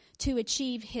anything to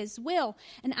achieve his will.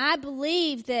 And I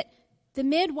believe that the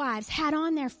midwives had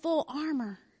on their full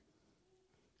armor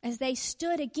as they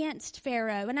stood against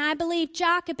Pharaoh. And I believe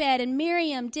Jochebed and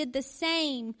Miriam did the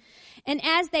same. And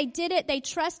as they did it, they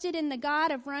trusted in the God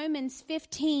of Romans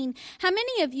 15. How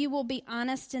many of you will be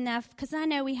honest enough, because I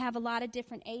know we have a lot of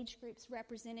different age groups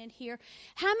represented here.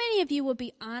 How many of you will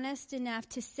be honest enough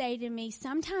to say to me,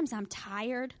 sometimes I'm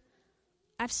tired.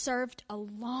 I've served a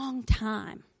long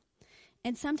time.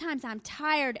 And sometimes I'm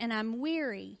tired and I'm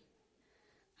weary.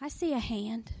 I see a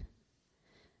hand.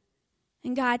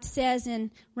 And God says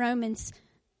in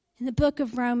the book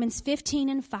of Romans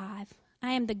 15:5,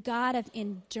 I am the God of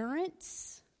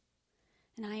endurance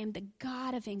and I am the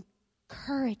God of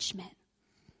encouragement.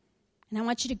 And I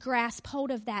want you to grasp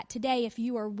hold of that today. If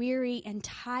you are weary and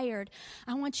tired,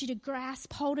 I want you to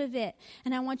grasp hold of it.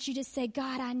 And I want you to say,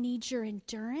 God, I need your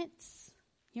endurance.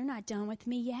 You're not done with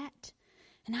me yet.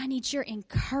 And I need your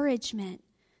encouragement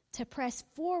to press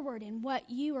forward in what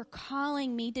you are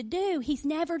calling me to do. He's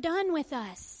never done with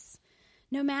us.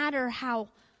 No matter how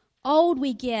old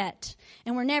we get,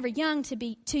 and we're never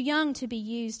too young to be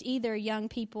used either, young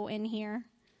people in here.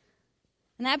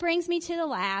 And that brings me to the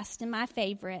last and my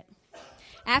favorite.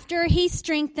 After he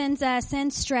strengthens us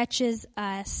and stretches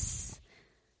us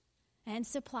and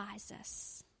supplies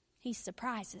us, he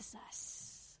surprises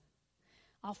us.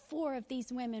 All 4 of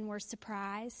these women were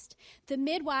surprised. The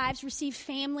midwives received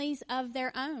families of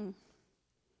their own.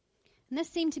 And this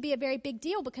seemed to be a very big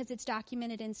deal because it's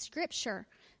documented in Scripture.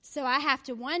 So I have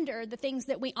to wonder, the things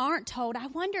that we aren't told, I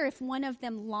wonder if one of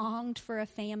them longed for a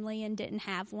family and didn't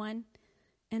have one.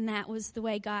 And that was the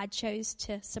way God chose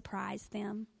to surprise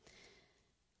them.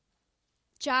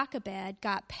 Jochebed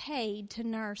got paid to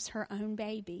nurse her own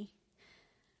baby.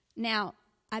 Now,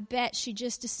 I bet she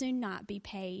just as soon not be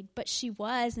paid, but she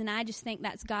was, and I just think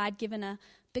that's God giving a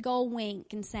big old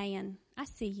wink and saying, I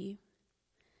see you.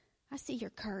 I see your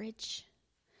courage.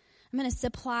 I'm going to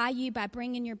supply you by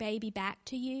bringing your baby back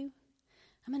to you.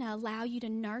 I'm going to allow you to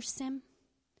nurse him.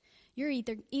 You're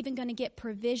even going to get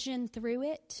provision through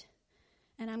it,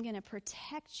 and I'm going to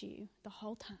protect you the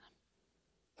whole time.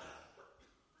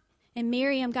 And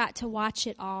Miriam got to watch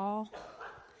it all.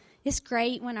 It's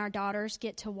great when our daughters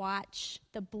get to watch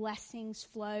the blessings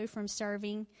flow from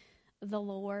serving the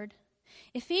Lord.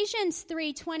 Ephesians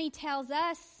 3:20 tells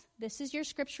us, this is your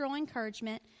scriptural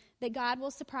encouragement, that God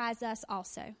will surprise us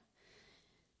also.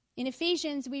 In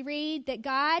Ephesians, we read that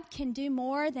God can do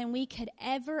more than we could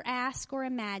ever ask or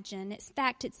imagine. In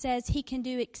fact, it says he can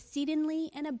do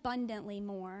exceedingly and abundantly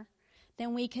more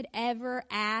than we could ever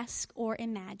ask or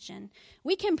imagine.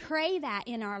 We can pray that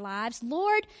in our lives.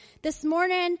 Lord, this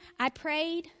morning I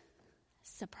prayed,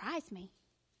 surprise me.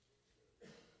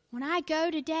 When I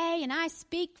go today and I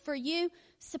speak for you,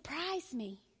 surprise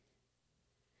me.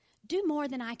 Do more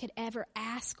than I could ever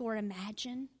ask or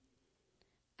imagine.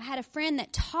 I had a friend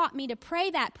that taught me to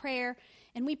pray that prayer,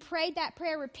 and we prayed that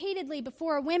prayer repeatedly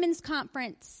before a women's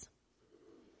conference.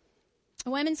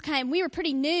 We were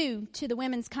pretty new to the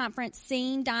women's conference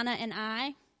scene, Donna and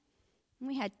I.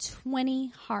 We had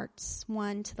 20 hearts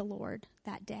won to the Lord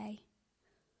that day.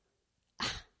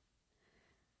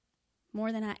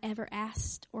 More than I ever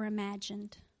asked or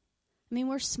imagined. I mean,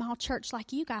 we're a small church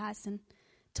like you guys, and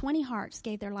 20 hearts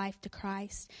gave their life to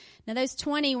Christ. Now, those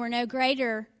 20 were no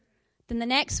greater than the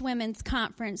next women's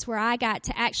conference where I got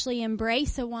to actually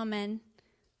embrace a woman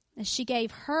as she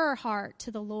gave her heart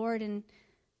to the Lord, and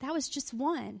that was just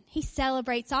one. He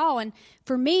celebrates all. And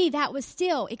for me, that was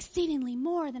still exceedingly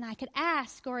more than I could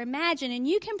ask or imagine. And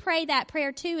you can pray that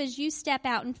prayer too as you step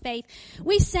out in faith.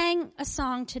 We sang a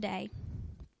song today.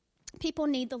 People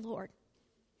need the Lord.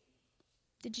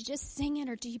 Did you just sing it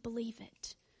or do you believe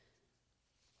it?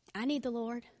 I need the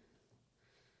Lord.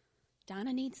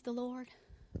 Donna needs the Lord.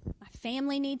 My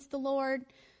family needs the Lord.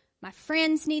 My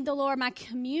friends need the Lord. My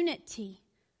community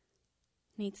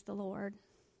needs the Lord.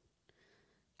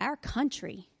 Our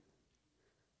country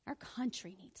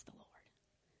needs the Lord.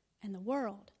 And the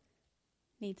world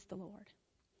needs the Lord.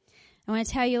 I want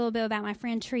to tell you a little bit about my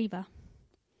friend Treva.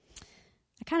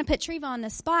 I kind of put Treva on the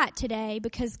spot today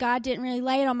because God didn't really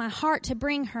lay it on my heart to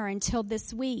bring her until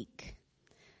this week.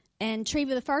 And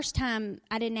Treva, the first time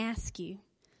I didn't ask you.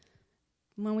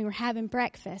 When we were having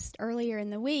breakfast earlier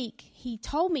in the week, he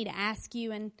told me to ask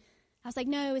you, and I was like,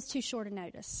 no, it's too short a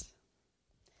notice.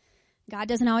 God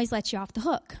doesn't always let you off the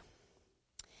hook.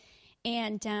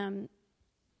 And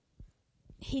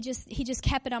he just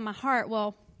kept it on my heart.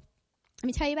 Well,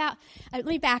 let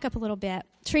me back up a little bit.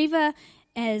 Treva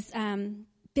has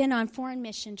been on foreign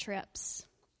mission trips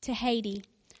to Haiti.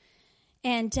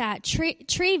 And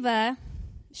Treva,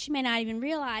 she may not even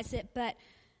realize it, but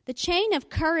the chain of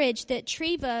courage that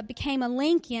Treva became a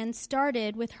link in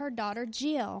started with her daughter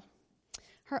Jill,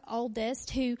 her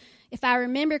oldest, who, if I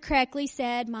remember correctly,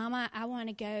 said, Mama, I want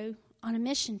to go on a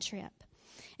mission trip.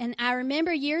 And I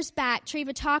remember years back,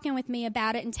 Treva talking with me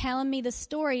about it and telling me the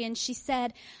story, and she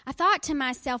said, I thought to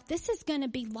myself, this is going to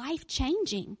be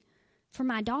life-changing for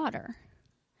my daughter,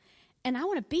 and I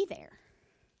want to be there.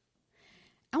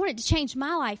 I wanted to change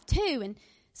my life too, and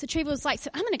so Treva was like, so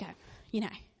I'm going to go,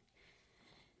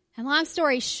 And long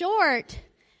story short,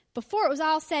 before it was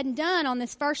all said and done on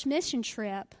this first mission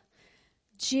trip,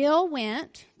 Jill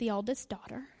went, the oldest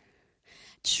daughter.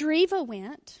 Treva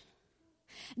went.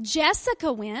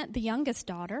 Jessica went, the youngest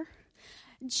daughter.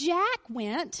 Jack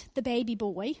went, the baby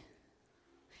boy.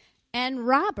 And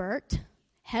Robert,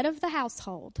 head of the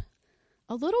household,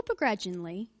 a little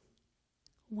begrudgingly,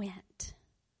 went.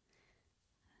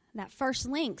 That first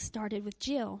link started with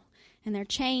Jill, and their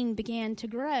chain began to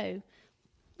grow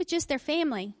with just their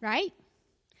family, right?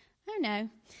 I don't know.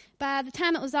 By the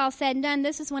time it was all said and done,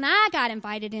 this is when I got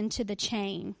invited into the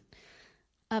chain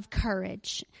of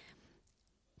courage.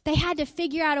 They had to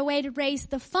figure out a way to raise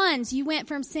the funds. You went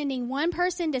from sending one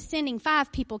person to sending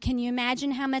 5 people. Can you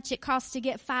imagine how much it costs to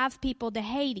get 5 people to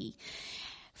Haiti?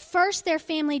 First, their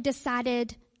family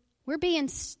decided, we're being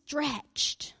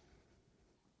stretched.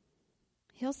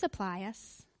 He'll supply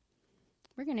us.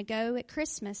 We're going to go at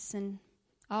Christmas. And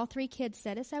all 3 kids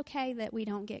said, it's okay that we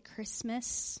don't get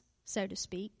Christmas, so to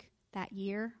speak, that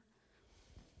year.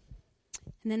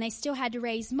 And then they still had to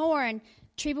raise more, and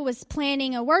Treva was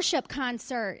planning a worship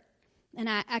concert, and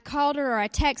I called her or I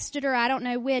texted her, I don't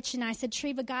know which, and I said,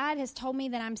 Treva, God has told me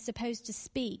that I'm supposed to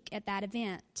speak at that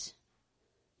event,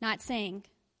 not sing.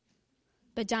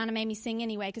 But Donna made me sing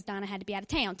anyway because Donna had to be out of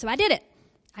town, so I did it.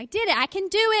 I can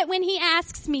do it when he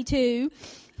asks me to.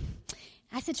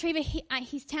 I said, Treva,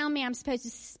 he's telling me I'm supposed to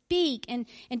speak. And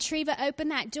Treva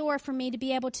opened that door for me to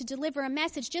be able to deliver a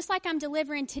message, just like I'm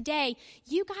delivering today.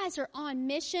 You guys are on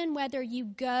mission, whether you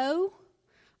go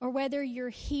or whether you're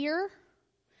here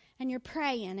and you're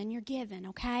praying and you're giving,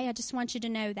 okay? I just want you to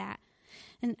know that.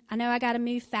 And I know I got to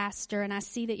move faster, and I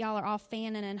see that y'all are all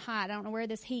fanning and hot. I don't know where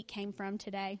this heat came from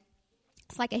today.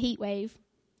 It's like a heat wave.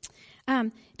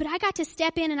 But I got to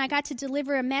step in and I got to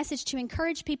deliver a message to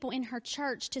encourage people in her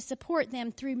church to support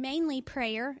them through mainly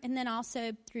prayer and then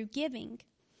also through giving.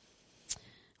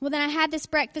 Well, then I had this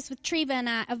breakfast with Treva, and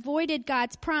I avoided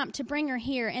God's prompt to bring her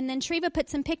here. And then Treva put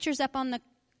some pictures up on the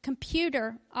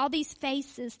computer, all these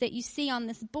faces that you see on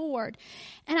this board.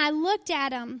 And I looked at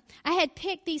them. I had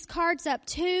picked these cards up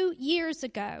 2 years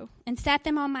ago and sat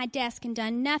them on my desk and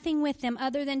done nothing with them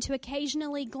other than to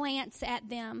occasionally glance at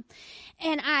them.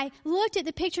 And I looked at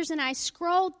the pictures and I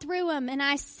scrolled through them and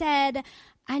I said,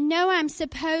 I know I'm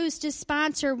supposed to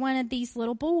sponsor one of these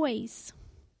little boys.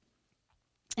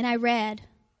 And I read.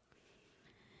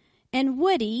 And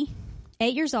Woody,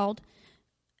 8 years old,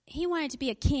 he wanted to be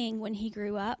a king when he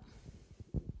grew up.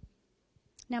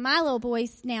 Now, my little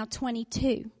boy's now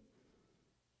 22.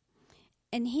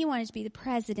 And he wanted to be the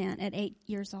president at 8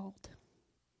 years old.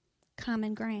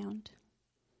 Common ground.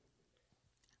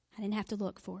 I didn't have to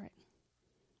look for it.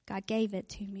 God gave it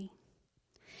to me.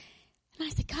 And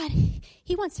I said, God,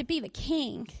 he wants to be the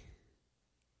king.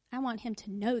 I want him to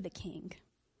know the king.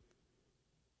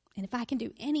 And if I can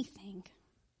do anything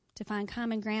to find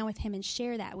common ground with him and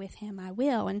share that with him, I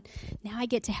will. And now I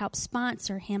get to help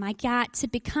sponsor him. I got to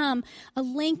become a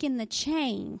link in the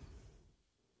chain.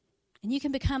 And you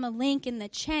can become a link in the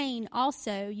chain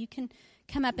also. You can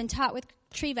come up and talk with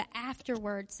Treva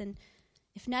afterwards. And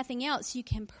if nothing else, you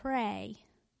can pray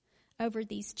over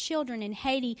these children in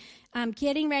Haiti.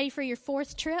 Getting ready for your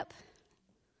 4th trip.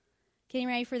 Getting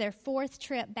ready for their 4th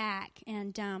trip back.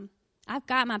 And I've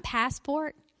got my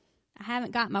passport. I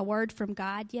haven't got my word from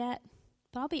God yet,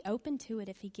 but I'll be open to it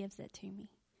if he gives it to me.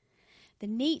 The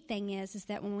neat thing is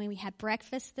that when we had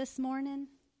breakfast this morning,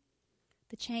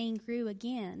 the chain grew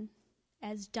again.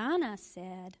 As Donna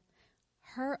said,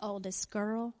 her oldest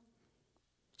girl,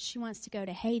 she wants to go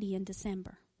to Haiti in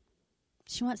December.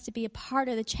 She wants to be a part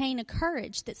of the chain of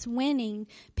courage that's winning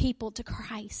people to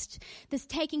Christ, that's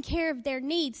taking care of their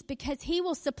needs because he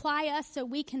will supply us so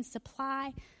we can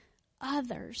supply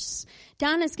others.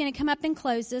 Donna's going to come up and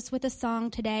close this with a song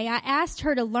today. I asked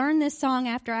her to learn this song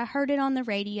after I heard it on the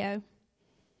radio.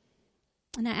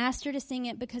 And I asked her to sing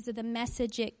it because of the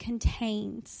message it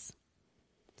contains.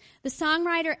 The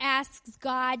songwriter asks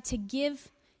God to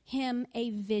give him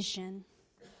a vision.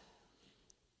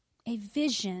 A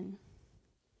vision.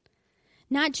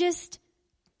 Not just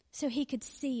so he could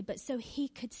see, but so he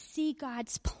could see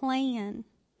God's plan.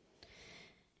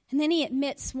 And then he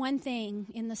admits one thing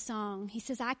in the song. He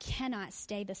says, I cannot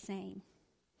stay the same.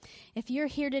 If you're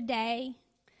here today,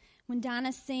 when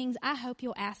Donna sings, I hope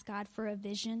you'll ask God for a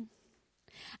vision.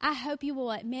 I hope you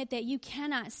will admit that you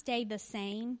cannot stay the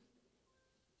same.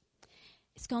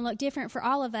 It's going to look different for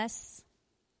all of us.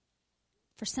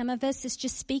 For some of us, it's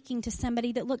just speaking to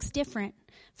somebody that looks different.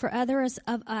 For others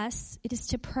of us, it is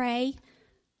to pray.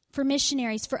 For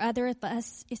missionaries, for others of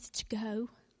us, it's to go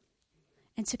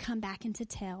and to come back and to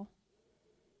tell.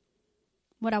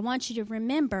 What I want you to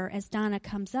remember as Donna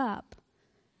comes up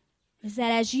is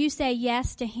that as you say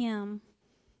yes to him,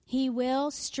 he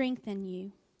will strengthen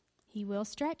you. He will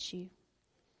stretch you.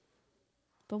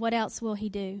 But what else will he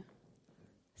do?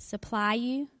 Supply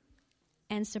you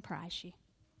and surprise you.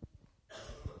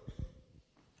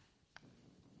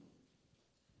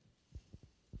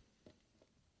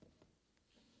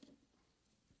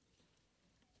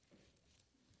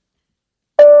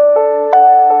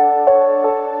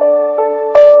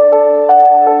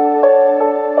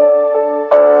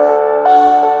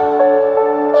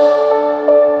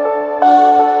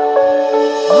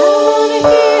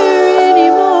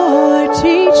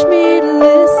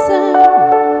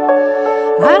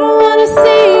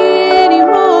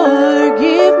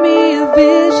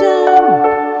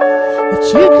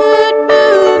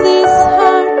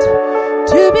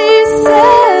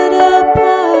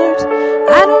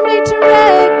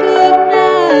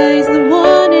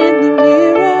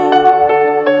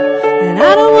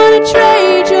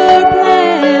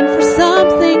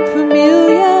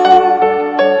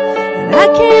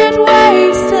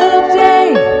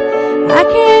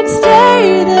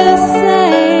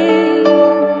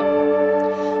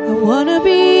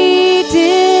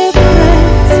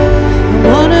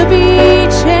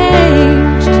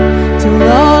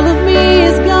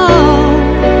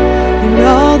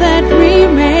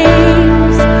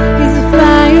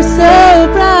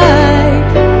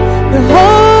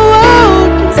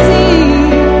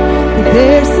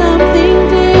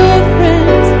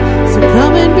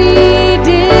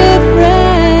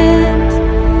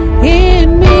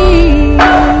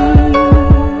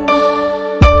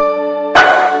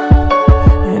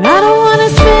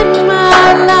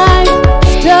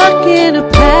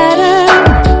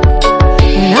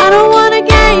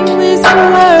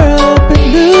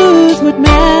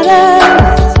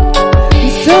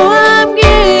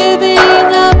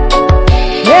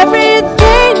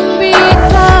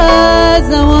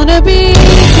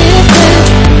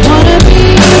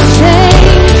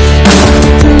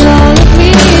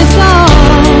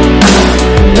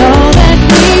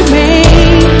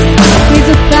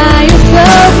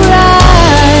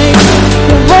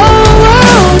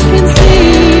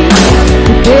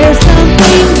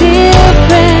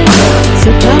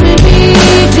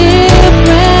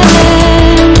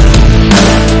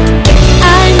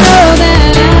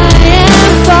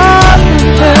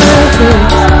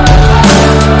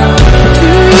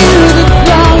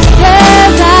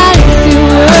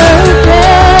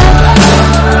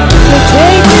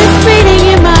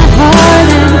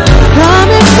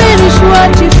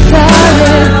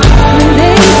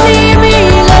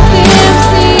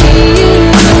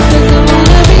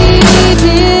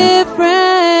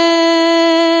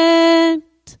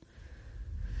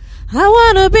 I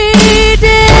wanna be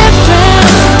different.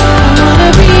 I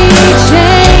wanna be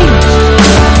changed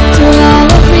till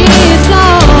all of me is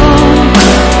gone.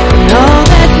 And all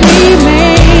that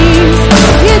remains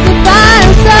is a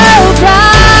fire so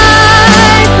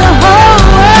bright the whole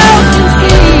world can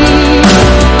see.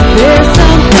 There's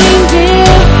something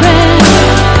different.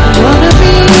 I wanna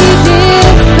be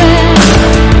different.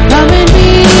 Come and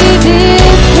be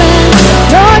different.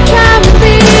 Lord, come and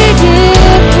be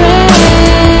different.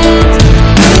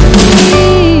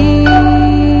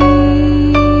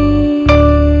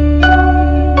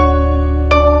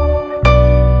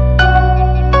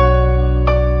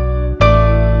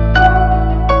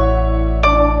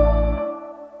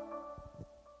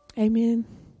 Amen.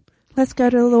 Let's go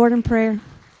to the Lord in prayer.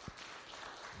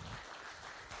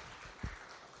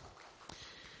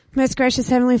 Most gracious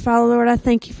Heavenly Father, Lord, I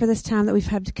thank you for this time that we've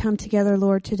had to come together,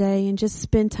 Lord, today and just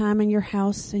spend time in your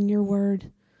house and your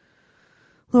word.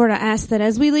 Lord, I ask that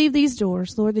as we leave these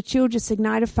doors, Lord, that you'll just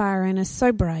ignite a fire in us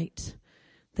so bright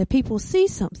that people see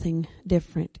something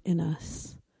different in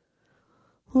us.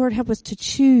 Lord, help us to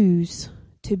choose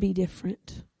to be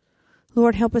different.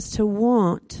 Lord, help us to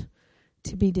want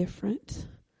to be different.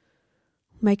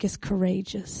 Make us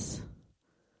courageous.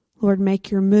 Lord,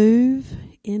 make your move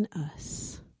in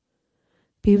us.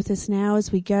 Be with us now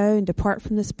as we go and depart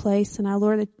from this place. And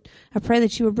Lord, I pray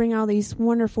that you will bring all these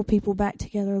wonderful people back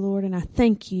together, Lord. And I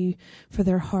thank you for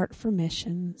their heart for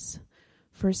missions.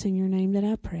 For it's in your name that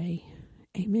I pray.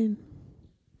 Amen.